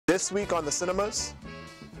This week on the cinemas,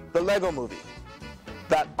 the Lego Movie,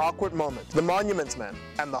 That Awkward Moment, The Monuments Men,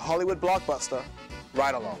 and the Hollywood blockbuster,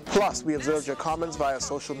 Ride Along. Plus, we observed your comments via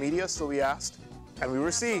social media, so we asked, and we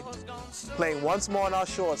received, playing once more on our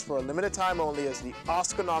shores for a limited time only as the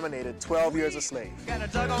Oscar-nominated 12 Years a Slave.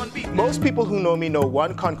 Most people who know me know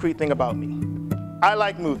one concrete thing about me. I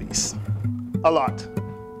like movies. A lot.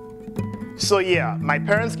 So yeah, my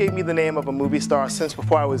parents gave me the name of a movie star since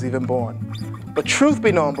before I was even born. But truth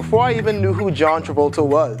be known, before I even knew who John Travolta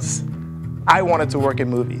was, I wanted to work in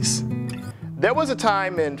movies. There was a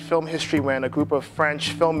time in film history when a group of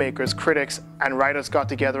French filmmakers, critics, and writers got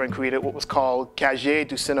together and created what was called Cahiers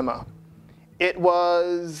du Cinéma. It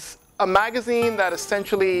was a magazine that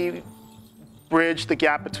essentially bridged the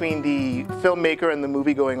gap between the filmmaker and the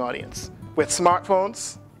movie-going audience. With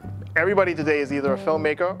smartphones, everybody today is either a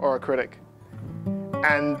filmmaker or a critic.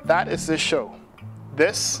 And that is this show,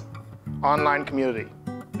 this online community.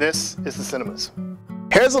 This is the cinemas.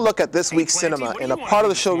 Here's a look at this week's cinema in a part of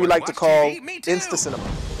the show we like to call Insta Cinema.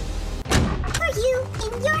 Are you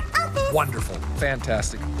in your office? Wonderful,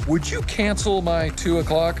 fantastic. Would you cancel my 2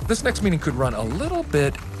 o'clock? This next meeting could run a little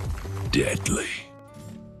bit deadly.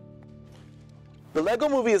 The Lego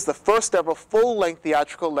Movie is the first ever full-length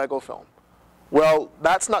theatrical Lego film. Well,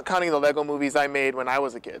 that's not counting the Lego movies I made when I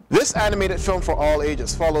was a kid. This animated film for all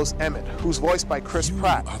ages follows Emmett, who's voiced by Chris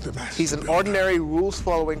Pratt. He's an ordinary,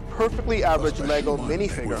 rules-following, perfectly average Lego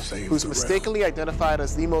minifigure who's mistakenly identified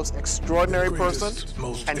as the most extraordinary person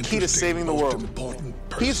and key to saving the world.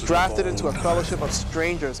 He's drafted into a fellowship of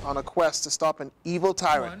strangers on a quest to stop an evil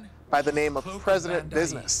tyrant by the name of President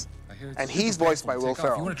Business. And he's voiced by Will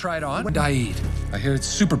Ferrell. You want to try it on? What did I eat? I hear it's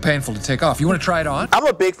super painful to take off. You want to try it on? I'm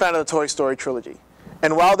a big fan of the Toy Story trilogy.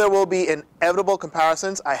 And while there will be inevitable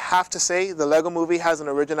comparisons, I have to say the Lego Movie has an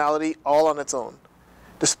originality all on its own.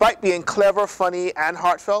 Despite being clever, funny, and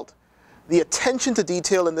heartfelt, the attention to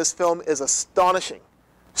detail in this film is astonishing.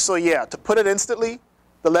 So yeah, to put it instantly,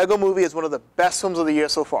 the Lego Movie is one of the best films of the year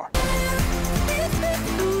so far.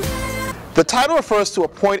 The title refers to a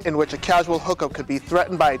point in which a casual hookup could be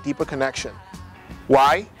threatened by a deeper connection.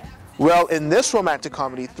 Why? Well, in this romantic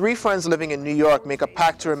comedy, 3 friends living in New York make a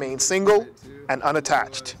pact to remain single and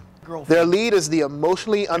unattached. Their lead is the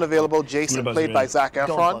emotionally unavailable Jason, played by Zac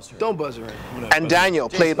Efron, Don't buzz her in. and Daniel,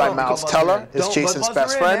 played by Miles Teller, is Jason's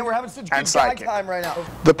best friend and sidekick.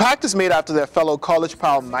 Right, the pact is made after their fellow college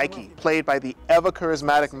pal Mikey, played by the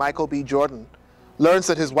ever-charismatic Michael B. Jordan, learns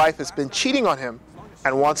that his wife has been cheating on him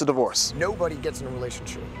and wants a divorce. Nobody gets in a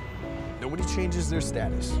relationship. Nobody changes their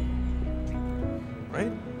status.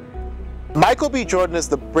 Right? Michael B. Jordan is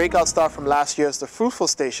the breakout star from last year's The Fruitful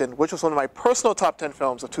Station, which was one of my personal top 10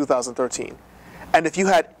 films of 2013. And if you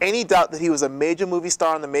had any doubt that he was a major movie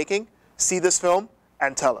star in the making, see this film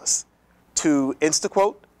and tell us. To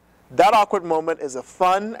InstaQuote, That Awkward Moment is a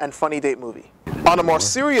fun and funny date movie. On a more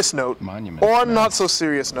serious note, or not so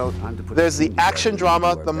serious note, there's the action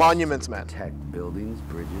drama The Monuments Men. Protect buildings,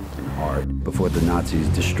 bridges, and art before the Nazis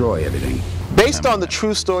destroy everything. Based on the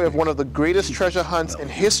true story of one of the greatest treasure hunts in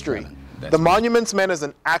history, The Monuments Men is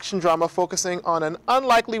an action drama focusing on an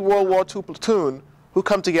unlikely World War II platoon who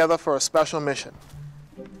come together for a special mission.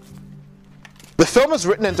 The film is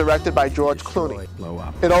written and directed by George Clooney.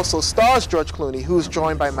 It also stars George Clooney, who's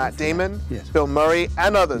joined by Matt Damon, Bill Murray,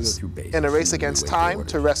 and others in a race against time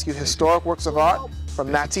to rescue historic works of art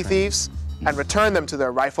from Nazi thieves and return them to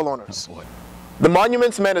their rightful owners. The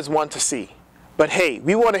Monuments Men is one to see, but hey,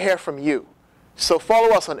 we want to hear from you. So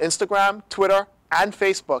follow us on Instagram, Twitter, and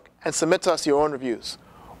Facebook, and submit to us your own reviews.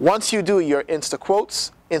 Once you do, your Insta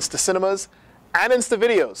quotes, Insta cinemas, and Insta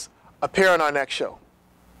videos appear on our next show.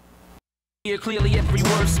 Hear clearly every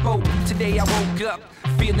word spoke. Today I woke up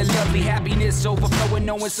feeling lovely, happiness overflowing,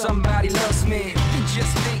 knowing somebody loves me.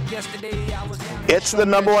 Just think yesterday I was down. It's the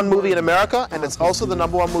 #1 movie in America, and it's also the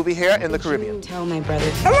 #1 movie here in the Caribbean. Tell my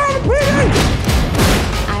brother.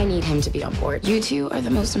 I need him to be on board. You two are the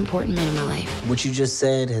most important men in my life. What you just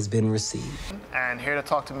said has been received. And here to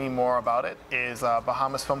talk to me more about it is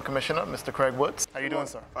Bahamas Film Commissioner, Mr. Craig Woods. How you doing,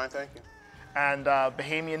 sir? Fine, thank you. And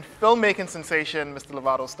Bahamian filmmaking sensation, Mr.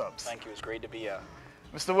 Lovato Stubbs. Thank you. It's great to be here.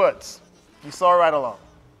 Mr. Woods, you saw Ride Along.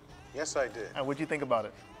 Yes, I did. And what'd you think about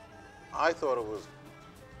it? I thought it was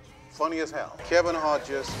funny as hell. Kevin Hart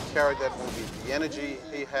just carried that movie. The energy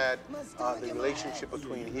he had, the relationship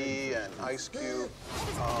between he and Ice Cube,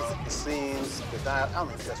 the scenes, the dialogue. I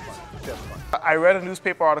mean, just fun. Just fun. I read a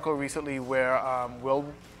newspaper article recently where Will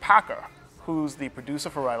Packer, who's the producer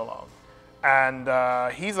for Ride Along,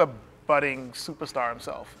 and he's a budding superstar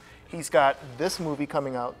himself. He's got this movie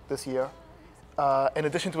coming out this year, in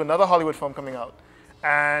addition to another Hollywood film coming out.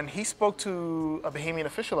 and he spoke to a Bahamian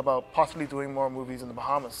official about possibly doing more movies in the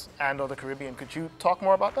Bahamas and or the Caribbean. Could you talk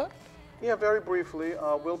more about that? Yeah, very briefly.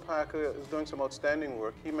 Will Packer is doing some outstanding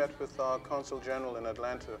work. He met with our Consul General in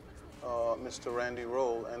Atlanta, Mr. Randy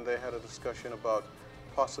Roll, and they had a discussion about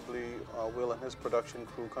possibly Will and his production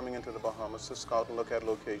crew coming into the Bahamas to scout and look at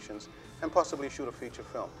locations and possibly shoot a feature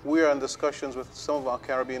film. We are in discussions with some of our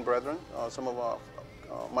Caribbean brethren, some of our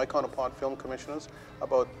my counterpart film commissioners,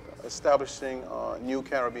 about establishing new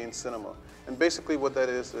Caribbean cinema. And basically what that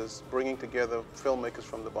is bringing together filmmakers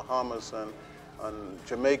from the Bahamas and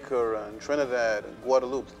Jamaica and Trinidad and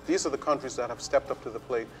Guadeloupe. These are the countries that have stepped up to the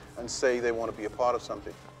plate and say they want to be a part of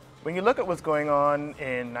something. When you look at what's going on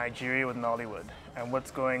in Nigeria with Nollywood and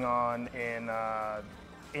what's going on in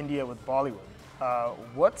India with Bollywood,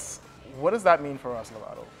 what does that mean for us,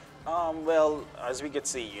 Lovato? Well, as we could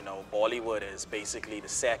see, you know, Bollywood is basically the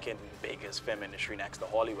second biggest film industry next to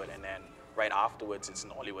Hollywood, and then right afterwards it's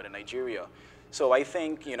Nollywood in Nigeria. So I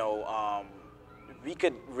think, you know, we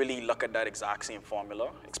could really look at that exact same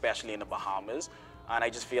formula, especially in the Bahamas, and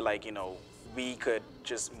I just feel like, you know, we could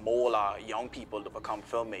just mold our young people to become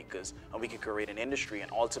filmmakers, and we could create an industry,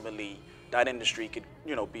 and ultimately that industry could,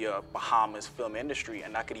 you know, be a Bahamas film industry,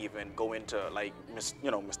 and that could even go into, like,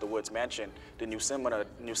 you know, Mr. Woods mentioned, the new cinema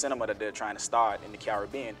that they're trying to start in the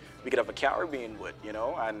Caribbean. We could have a Caribbean Wood, you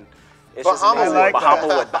know, and it's just amazing. Like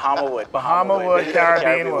Bahama Wood,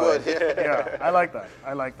 Caribbean Wood. Yeah, I like that.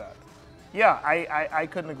 I like that. Yeah, I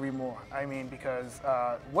couldn't agree more. I mean, because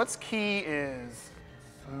what's key is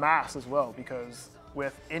mass as well, because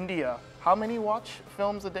with India, how many watch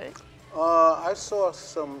films a day? I saw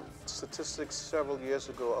some statistics several years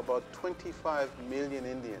ago. About 25 million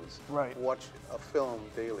Indians watch a film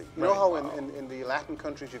daily. You know how in the Latin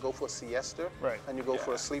countries you go for a siesta, and you go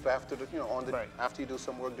for a sleep after the, you know, after you do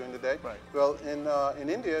some work during the day. Well, in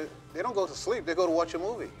India, they don't go to sleep. They go to watch a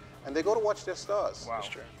movie. And they go to watch their stars. Wow. That's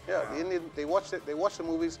true. Yeah, they watch the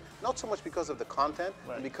movies not so much because of the content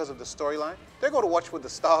and because of the storyline. They go to watch what the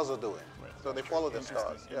stars are doing. So they follow the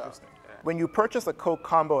stars. Yeah. When you purchase a Coke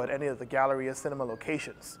combo at any of the Galleria cinema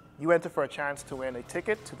locations, you enter for a chance to win a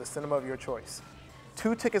ticket to the cinema of your choice.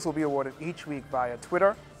 2 tickets will be awarded each week via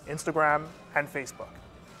Twitter, Instagram, and Facebook.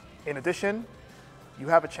 In addition, you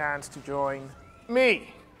have a chance to join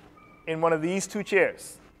me in one of these 2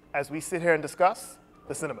 chairs as we sit here and discuss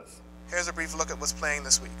the cinemas. Here's a brief look at what's playing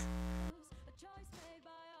this week.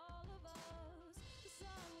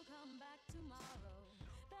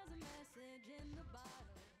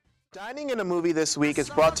 Dining in a movie this week is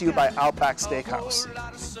brought to you by Outback Steakhouse.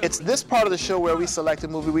 It's this part of the show where we select a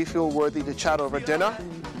movie we feel worthy to chat over dinner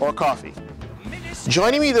or coffee.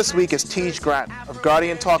 Joining me this week is Tej Grant of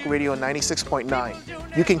Guardian Talk Radio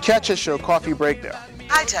 96.9. You can catch his show Coffee Break there.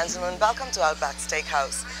 Hi gentlemen, welcome to Outback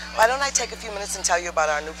Steakhouse. Why don't I take a few minutes and tell you about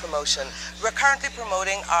our new promotion. We're currently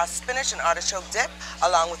promoting our spinach and artichoke dip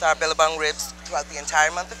along with our billabong ribs throughout the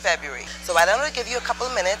entire month of February. So why don't I give you a couple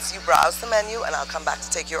of minutes, you browse the menu, and I'll come back to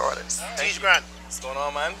take your orders. Tej Grant. What's going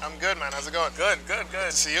on, man? I'm good, man. How's it going? Good, good, good.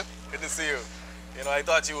 Good to see you. Good to see you. You know, I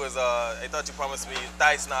thought you promised me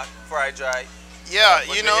thigh snack, fried dry. Yeah,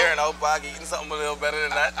 you know. Here in Outback, eating something a little better than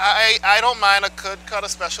that. I don't mind a cut a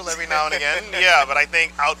special every now and again. Yeah, but I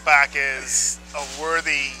think Outback is a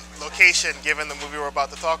worthy location given the movie we're about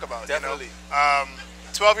to talk about. Definitely. You know?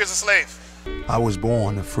 12 Years a Slave. I was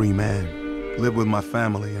born a free man, lived with my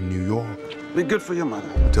family in New York. Be good for your mother.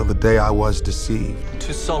 Until the day I was deceived.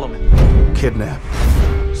 To Solomon. Kidnapped.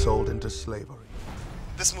 Sold into slavery.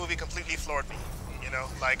 This movie completely floored me. You know,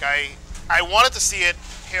 like I wanted to see it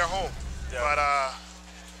here home. Yeah.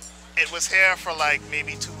 But it was here for like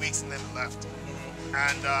maybe 2 weeks and then it left.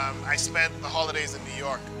 And I spent the holidays in New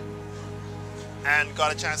York and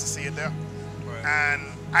got a chance to see it there. Right. And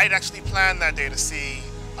I'd actually planned that day to see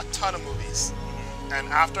a ton of movies. And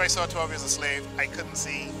after I saw 12 Years a Slave, I couldn't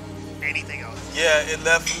see anything else. Yeah, it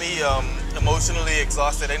left me emotionally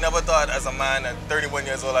exhausted. I never thought as a man at 31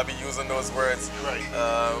 years old I'd be using those words. Right.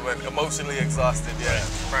 But emotionally exhausted, yeah.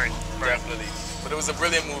 Right. Definitely. But it was a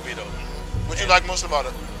brilliant movie though. What do you like most about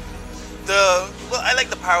it? Well, I like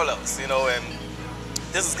the parallels, you know, and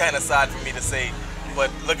this is kind of sad for me to say,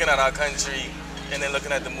 but looking at our country and then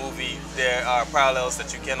looking at the movie, there are parallels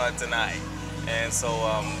that you cannot deny. And so,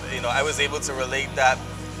 you know, I was able to relate that.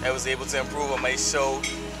 I was able to improve on my show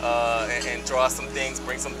and draw some things,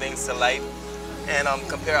 bring some things to light, and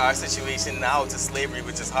compare our situation now to slavery,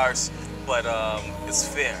 which is harsh, but it's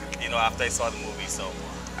fair, you know, after I saw the movie. So,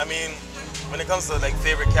 I mean, when it comes to like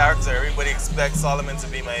favorite character, everybody expects Solomon to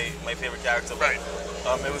be my favorite character. But,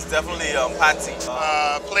 right. It was definitely Patsy.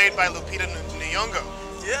 Played by Lupita Nyong'o.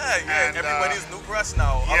 Yeah. And, everybody's new crush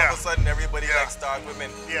now. All of a sudden, everybody likes dark women.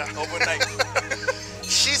 Yeah. Overnight.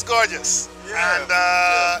 She's gorgeous. Yeah.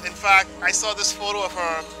 And in fact, I saw this photo of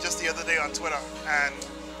her just the other day on Twitter, and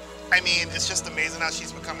I mean, it's just amazing how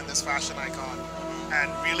she's becoming this fashion icon and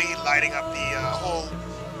really lighting up the whole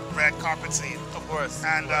red carpet scene. Of course.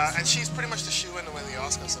 And she's pretty much the shoe-in to win the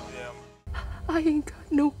Oscar. So. Yeah. I ain't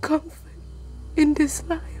got no comfort in this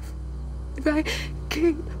life. If I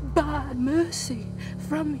can't buy mercy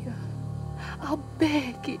from you, I'll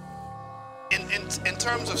beg it. In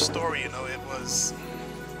terms of story, you know,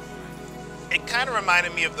 it kind of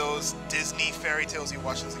reminded me of those Disney fairy tales you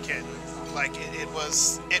watched as a kid. Like it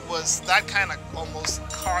was that kind of almost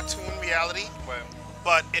cartoon reality, right.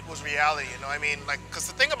 But it was reality, you know what I mean? Like, because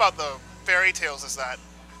the thing about the fairy tales is that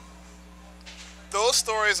those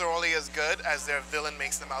stories are only as good as their villain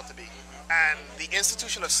makes them out to be. And the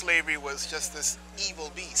institution of slavery was just this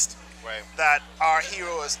evil beast that our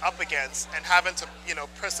hero is up against and having to, you know,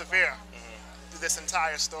 persevere through this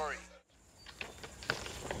entire story.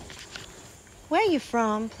 Where you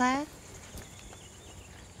from, Platt?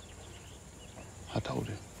 I told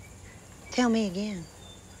you. Tell me again.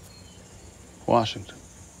 Washington.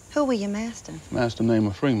 Who were your master? Master named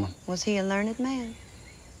of Freeman. Was he a learned man?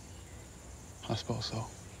 I suppose so.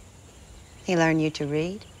 He learned you to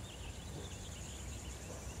read?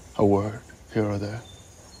 A word, here or there.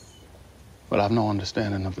 But I've no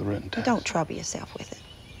understanding of the written text. Don't trouble yourself with it.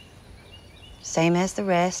 Same as the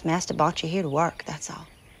rest, Master brought you here to work, that's all.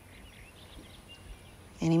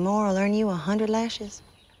 Any more, I'll earn you 100 lashes.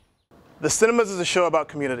 The Cinemas is a show about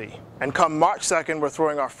community, and come March 2nd, we're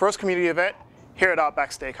throwing our first community event here at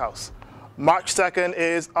Outback Steakhouse. March 2nd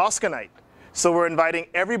is Oscar night, so we're inviting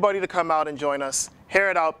everybody to come out and join us here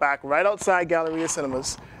at Outback, right outside Galleria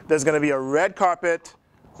Cinemas. There's going to be a red carpet,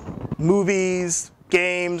 movies,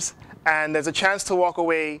 games, and there's a chance to walk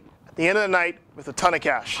away at the end of the night with a ton of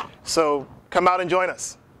cash. So come out and join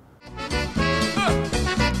us.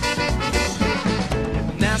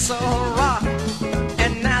 Nassau Rock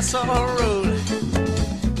and Nassau Road.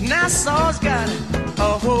 Nassau's got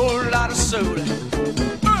a whole lot of soul.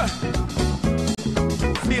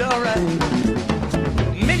 Feel alright.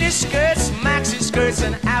 Mini skirts, maxi skirts,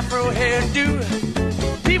 and afro hairdo.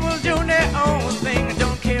 People doing their own thing,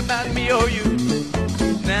 don't care about me or you.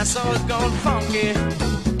 Nassau's gone funky.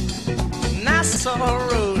 Nassau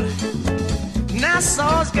Road.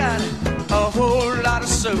 Nassau's got a whole lot of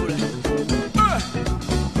soul.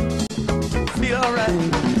 Feel alright.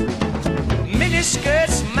 Mini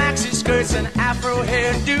skirts, maxi skirts, and afro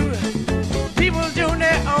hairdo. People doing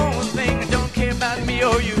their own thing, don't care about me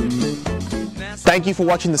or you. Thank you for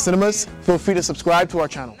watching The Cinemas. Feel free to subscribe to our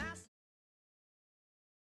channel.